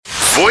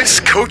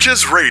Voice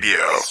Coaches Radio.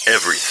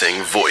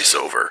 Everything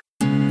voiceover.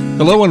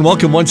 Hello and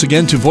welcome once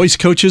again to Voice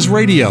Coaches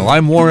Radio.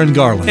 I'm Warren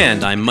Garland.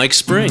 And I'm Mike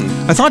Spring.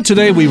 I thought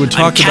today we would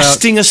talk I'm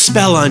casting a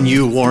spell on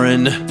you,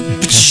 Warren.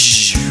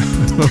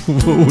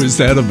 What was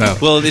that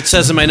about? Well, it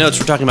says in my notes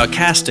we're talking about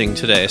casting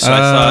today, so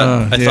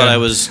I thought I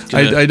was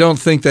gonna... I don't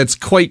think that's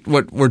quite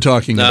what we're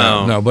talking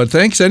about. No, but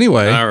thanks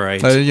anyway. All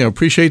right.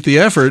 Appreciate the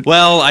effort.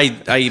 Well,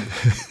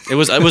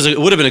 it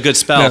would have been a good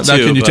spell now, too.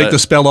 Now can you take the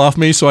spell off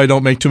me so I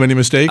don't make too many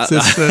mistakes?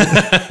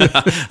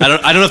 I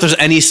don't know if there's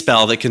any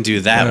spell that can do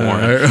that,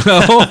 Warren.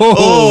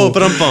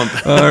 But I'm bummed.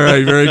 All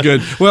right, very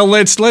good. Well,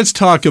 let's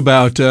talk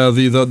about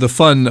the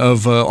fun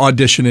of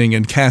auditioning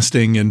and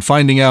casting and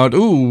finding out.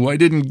 Ooh, I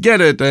didn't get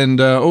it,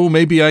 and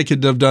maybe I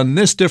could have done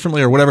this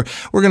differently or whatever.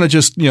 We're going to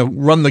just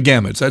run the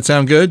gamut. Does that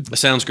sound good? That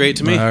sounds great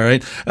to me. All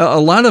right. A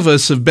lot of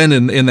us have been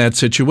in that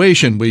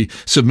situation. We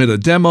submit a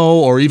demo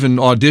or even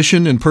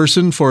audition in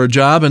person for a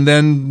job and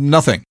then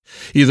nothing.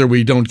 Either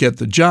we don't get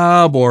the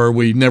job or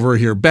we never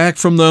hear back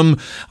from them.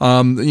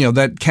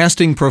 That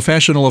casting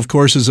professional, of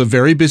course, is a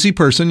very busy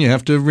person. You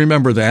have to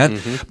remember that.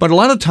 Mm-hmm. But a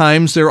lot of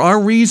times there are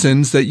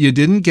reasons that you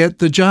didn't get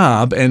the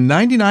job, and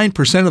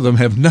 99% of them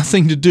have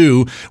nothing to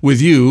do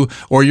with you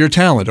or your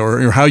talent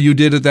or how you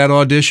did at that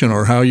audition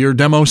or how your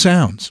demo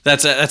sounds.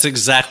 That's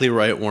exactly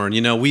right, Warren.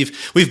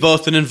 We've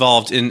both been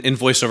involved in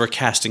voiceover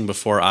casting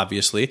before,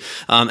 obviously.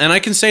 And I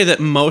can say that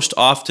most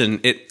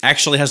often it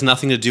actually has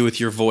nothing to do with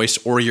your voice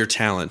or your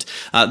talent.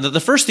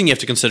 The first thing you have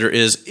to consider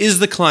is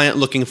the client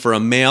looking for a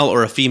male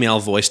or a female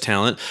voice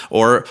talent,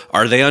 or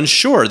are they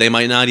unsure? They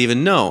might not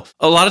even know.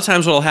 A lot of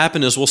times what will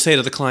happen is we'll say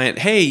to the client,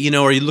 hey,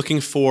 are you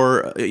looking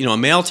for a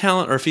male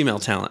talent or a female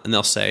talent? And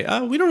they'll say,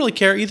 we don't really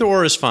care. Either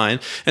or is fine.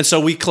 And so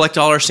we collect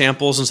all our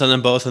samples and send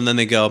them both, and then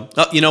they go,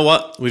 oh, you know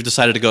what? We've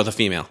decided to go with the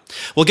female.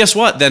 Well, guess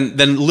what?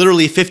 Then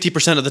literally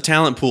 50% of the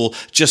talent pool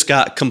just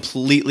got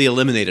completely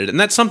eliminated. And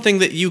that's something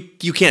that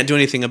you can't do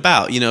anything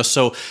about,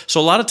 So a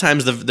lot of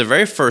times the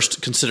very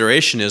first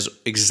consideration is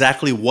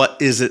exactly what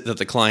is it that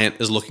the client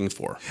is looking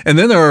for. And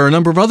then there are a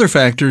number of other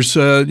factors,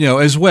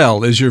 as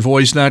well. Is your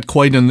voice not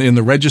quite in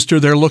the register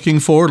they're looking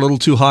for? A little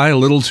too high, a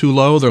little too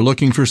low? They're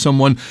looking for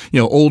someone,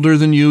 older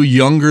than you,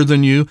 younger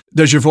than you.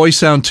 Does your voice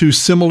sound too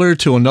similar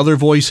to another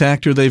voice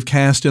actor they've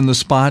cast in the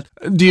spot?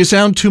 Do you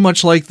sound too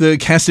much like the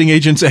casting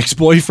agent's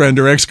ex-boyfriend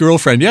or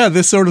ex-girlfriend? Yeah,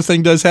 this sort of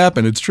thing does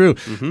happen. It's true.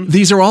 Mm-hmm.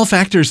 These are all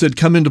factors that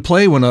come into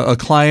play when a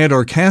client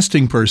or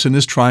casting person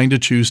is trying to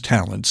choose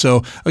talent.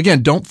 So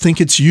again, don't think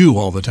it's you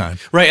all the time.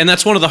 Right, and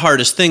that's one of the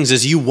hardest things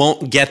is you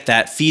won't get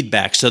that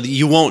feedback, so that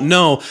you won't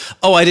know,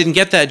 I didn't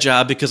get that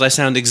job because I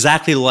sound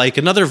exactly like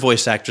another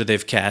voice actor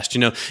they've cast.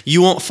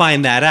 You won't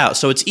find that out.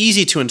 So it's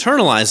easy to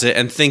internalize it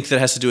and think that it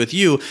has to do with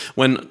you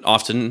when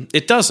often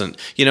it doesn't.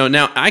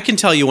 Now I can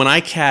tell you when I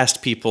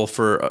cast people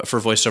for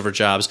voiceover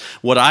jobs,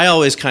 what I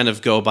always kind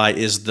of go by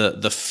is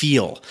the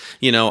feel.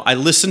 I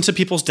listen to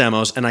people's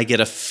demos and I get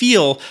a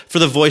feel for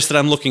the voice that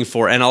I'm looking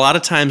for. And a lot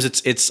of times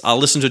it's I'll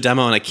listen to a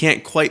demo and I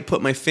can't quite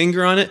put my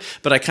finger on it,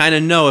 but I kind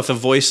of know if a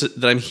voice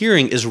that I'm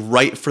hearing is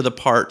right for the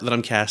part that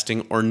I'm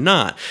casting or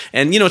not.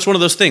 And it's one of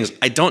those things.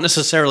 I don't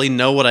necessarily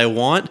know what I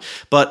want,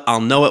 but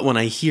I'll know it when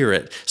I hear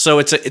it. So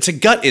it's a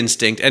gut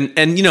instinct. And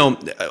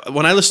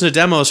when I listen to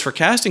demos for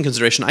casting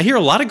consideration, I hear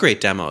a lot of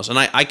great demos, and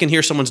I can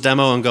hear someone's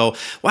demo and go,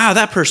 wow,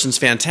 that person's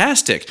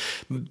fantastic,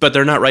 but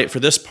they're not right for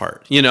this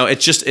part.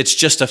 It's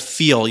just a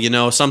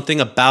feel,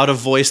 something about a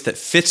voice that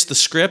fits the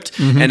script.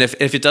 Mm-hmm. And if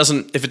it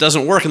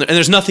doesn't work, and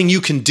there's nothing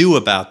you can do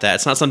about that,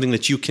 it's not something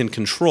that you can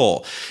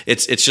control.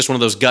 It's just one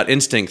of those gut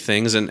instinct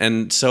things,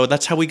 and so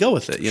that's how we go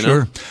with it.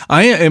 Sure.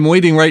 I am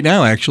waiting right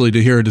now, actually,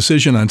 to hear a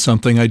decision on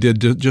something I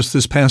did just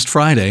this past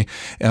Friday,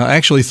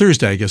 actually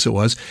Thursday, I guess it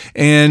was.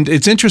 And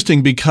it's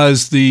interesting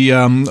because the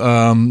I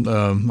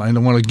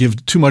don't want to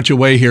give too much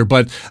away here,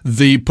 but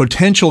the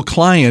potential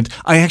client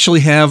I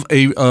actually have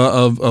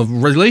a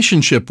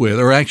relationship with,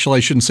 or actually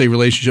I shouldn't say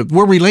relationship.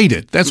 We're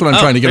related. That's what I'm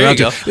trying to get around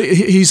to.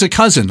 He's a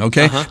cousin.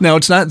 Okay. Uh-huh. Now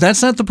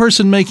that's not the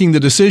person making the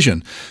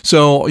decision.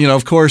 So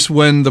of course,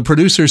 when the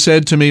producer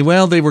said to me,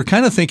 well, they were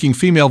kind of thinking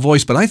female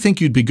voice, but I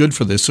think you'd be good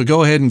for this, so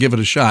go ahead and give it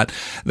a shot.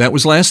 That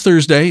was last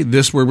Thursday.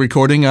 This we're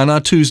recording on a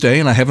Tuesday,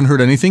 and I haven't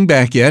heard anything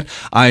back yet.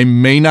 I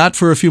may not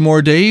for a few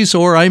more days,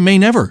 or I may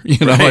never.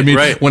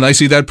 Right. When I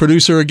see that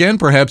producer again,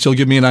 perhaps he'll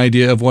give me an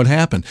idea of what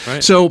happened.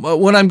 Right. So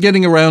what I'm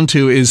getting around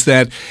to is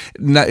that,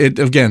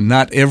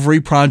 not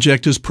every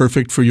project is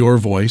perfect for your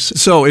voice.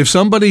 So if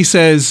somebody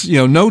says,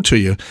 no to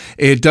you,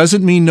 it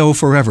doesn't mean no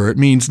forever. It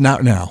means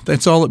not now.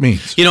 That's all it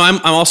means. I'm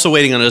also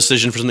waiting on a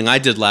decision for something I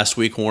did last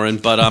week, Warren,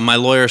 but my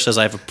lawyer says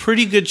I have a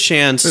pretty good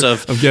chance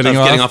of getting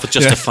off with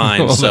just a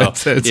fine. Well, so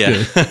that's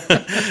good.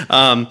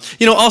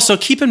 Also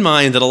keep in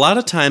mind that a lot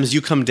of times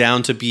you come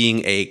down to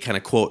being a kind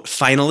of quote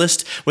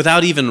finalist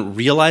without even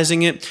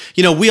realizing it.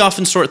 We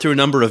often sort through a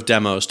number of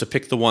demos to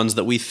pick the ones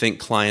that we think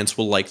clients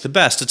will like the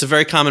best. It's a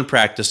very common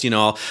practice.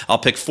 I'll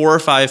pick 4 or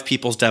 5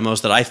 people's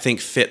demos that I think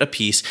fit a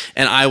piece,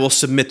 and I will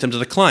submit them to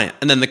the client.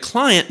 And then the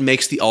client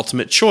makes the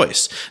ultimate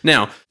choice.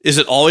 Now, Is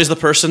it always the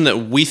person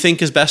that we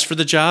think is best for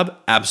the job?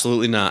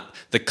 Absolutely not.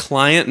 The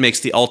client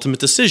makes the ultimate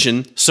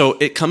decision, so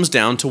it comes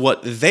down to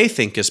what they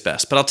think is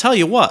best. But I'll tell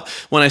you what,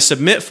 when I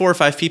submit 4 or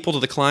 5 people to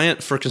the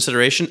client for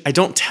consideration, I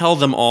don't tell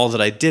them all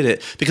that I did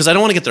it because I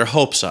don't want to get their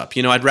hopes up.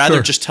 I'd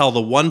rather just tell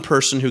the one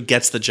person who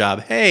gets the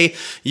job, hey,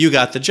 you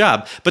got the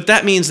job. But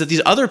that means that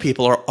these other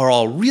people are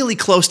all really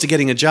close to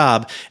getting a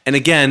job. And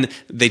again,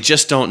 they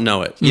just don't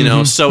know it.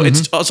 So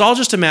it's all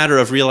just a matter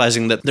of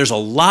realizing that there's a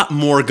lot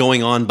more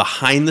going on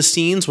behind the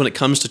scenes when it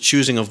comes to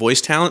choosing a voice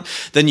talent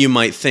than you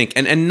might think.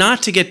 And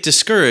not to get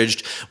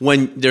discouraged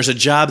when there's a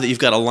job that you've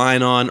got a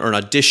line on or an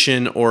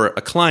audition or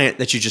a client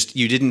that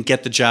you didn't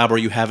get the job or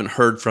you haven't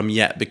heard from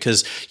yet,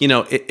 because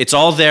it's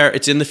all there,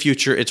 it's in the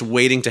future, it's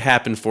waiting to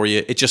happen for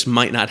you. It just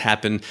might not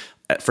happen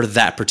for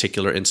that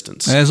particular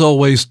instance. As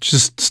always,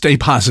 just stay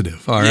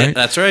positive, all right? Yeah,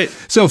 that's right.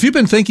 So if you've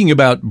been thinking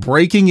about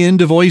breaking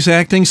into voice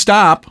acting,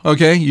 stop,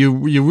 okay? You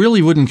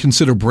really wouldn't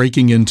consider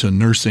breaking into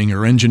nursing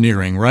or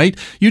engineering, right?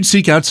 You'd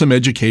seek out some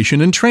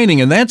education and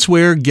training, and that's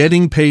where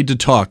Getting Paid to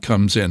Talk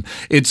comes in.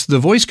 It's the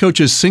Voice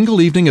Coach's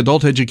single-evening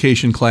adult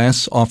education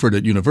class offered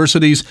at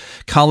universities,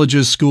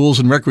 colleges, schools,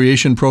 and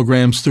recreation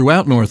programs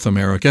throughout North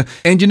America.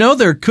 And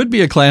there could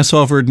be a class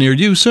offered near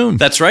you soon.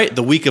 That's right.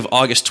 The week of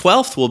August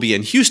 12th will be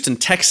in Houston,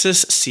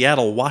 Texas,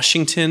 Seattle,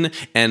 Washington,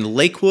 and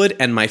Lakewood,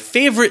 and my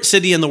favorite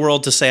city in the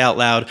world to say out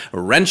loud,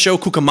 Rancho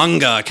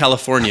Cucamonga,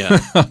 California.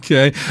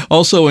 Okay.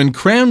 Also in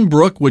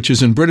Cranbrook, which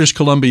is in British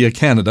Columbia,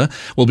 Canada.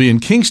 We'll be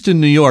in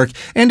Kingston, New York.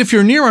 And if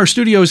you're near our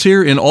studios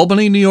here in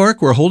Albany, New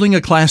York, we're holding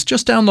a class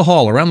just down the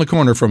hall, around the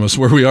corner from us,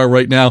 where we are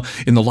right now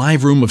in the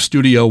live room of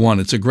Studio One.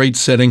 It's a great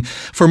setting.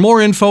 For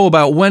more info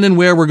about when and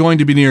where we're going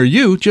to be near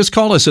you, just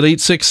call us at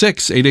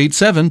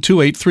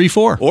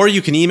 866-887-2834. Or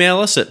you can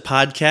email us at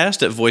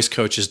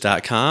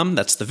podcast@voicecoaches.com.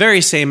 That's the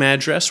very same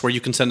address where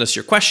you can send us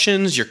your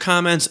questions, your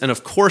comments, and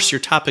of course your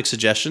topic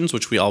suggestions,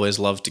 which we always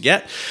love to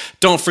get.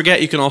 Don't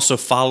forget, you can also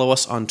follow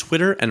us on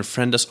Twitter and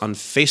friend us on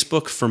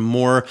Facebook for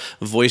more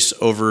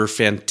voiceover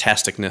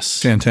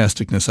fantasticness.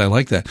 Fantasticness, I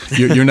like that.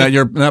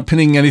 You're not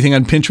pinning anything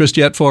on Pinterest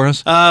yet for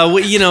us?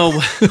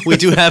 We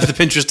do have the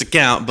Pinterest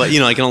account, but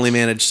I can only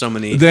manage so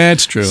many.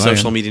 That's true.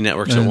 Social media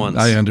networks at once.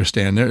 I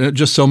understand. There are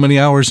just so many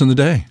hours in the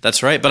day.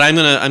 That's right. But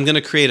I'm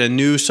gonna create a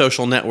new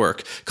social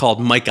network called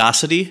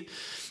Mikeosity.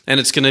 And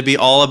it's going to be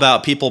all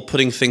about people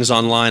putting things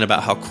online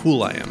about how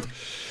cool I am.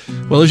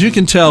 Well, as you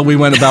can tell, we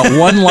went about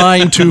one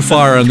line too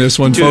far on this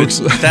one, Dude, folks.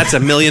 That's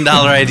 $1 million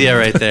idea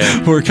right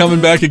there. We're coming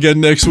back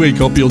again next week.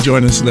 Hope you'll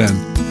join us then.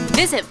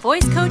 Visit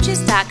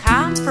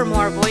voicecoaches.com for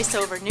more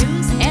voiceover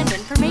news and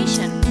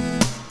information.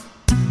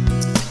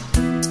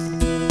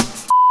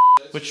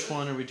 Which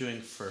one are we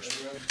doing first?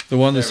 The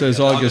one that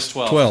says August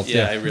 12th.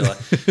 Yeah, I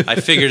realized. I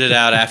figured it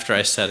out after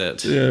I said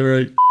it. Yeah,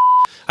 right.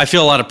 I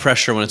feel a lot of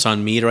pressure when it's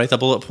on me to write the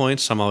bullet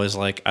points. I'm always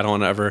like, I don't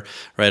want to ever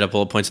write up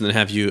bullet points and then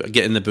have you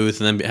get in the booth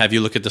and then have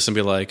you look at this and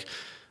be like,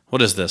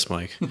 what is this,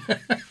 Mike?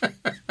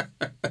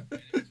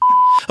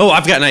 Oh,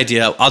 I've got an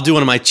idea. I'll do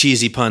one of my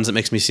cheesy puns that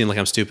makes me seem like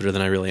I'm stupider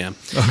than I really am.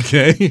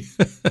 Okay.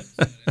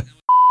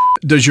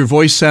 Does your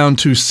voice sound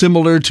too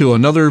similar to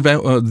another?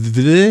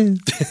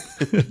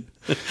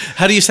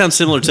 How do you sound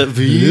similar to?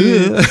 Do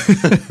you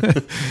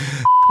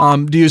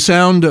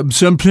sound? Yeah,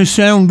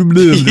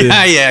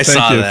 I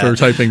saw that. Thank you for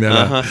typing that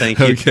out. Thank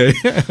you. Okay,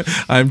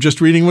 I'm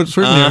just reading what's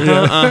written here.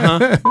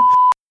 Yeah.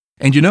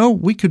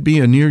 And we could be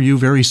near you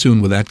very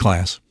soon with that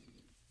class.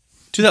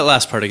 Do that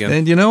last part again.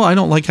 And I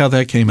don't like how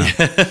that came out.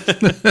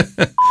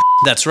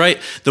 That's right.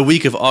 The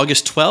week of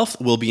August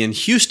 12th will be in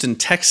Houston,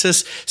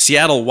 Texas,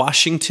 Seattle,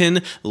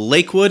 Washington,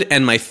 Lakewood,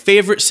 and my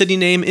favorite city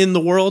name in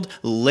the world,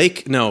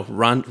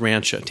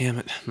 Rancho. Damn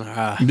it.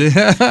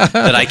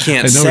 That I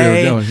can't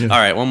say. All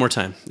right, one more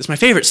time. It's my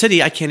favorite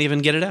city. I can't even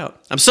get it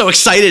out. I'm so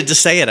excited to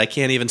say it. I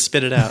can't even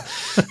spit it out.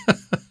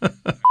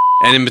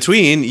 And in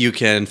between, you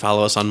can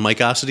follow us on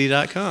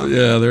Mikeosity.com.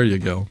 Yeah, there you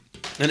go.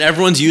 And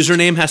everyone's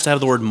username has to have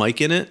the word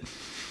Mike in it.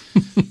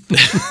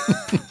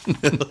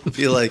 It'll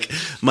be like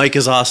Mike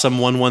is awesome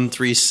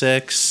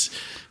 1136,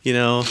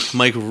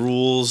 Mike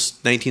rules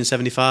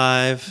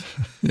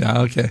 1975.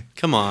 Yeah, okay.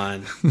 Come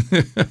on.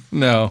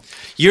 No.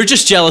 You're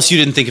just jealous you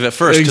didn't think of it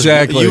first.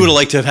 Exactly. You would have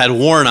liked to have had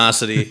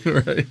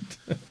Warrenosity. Right.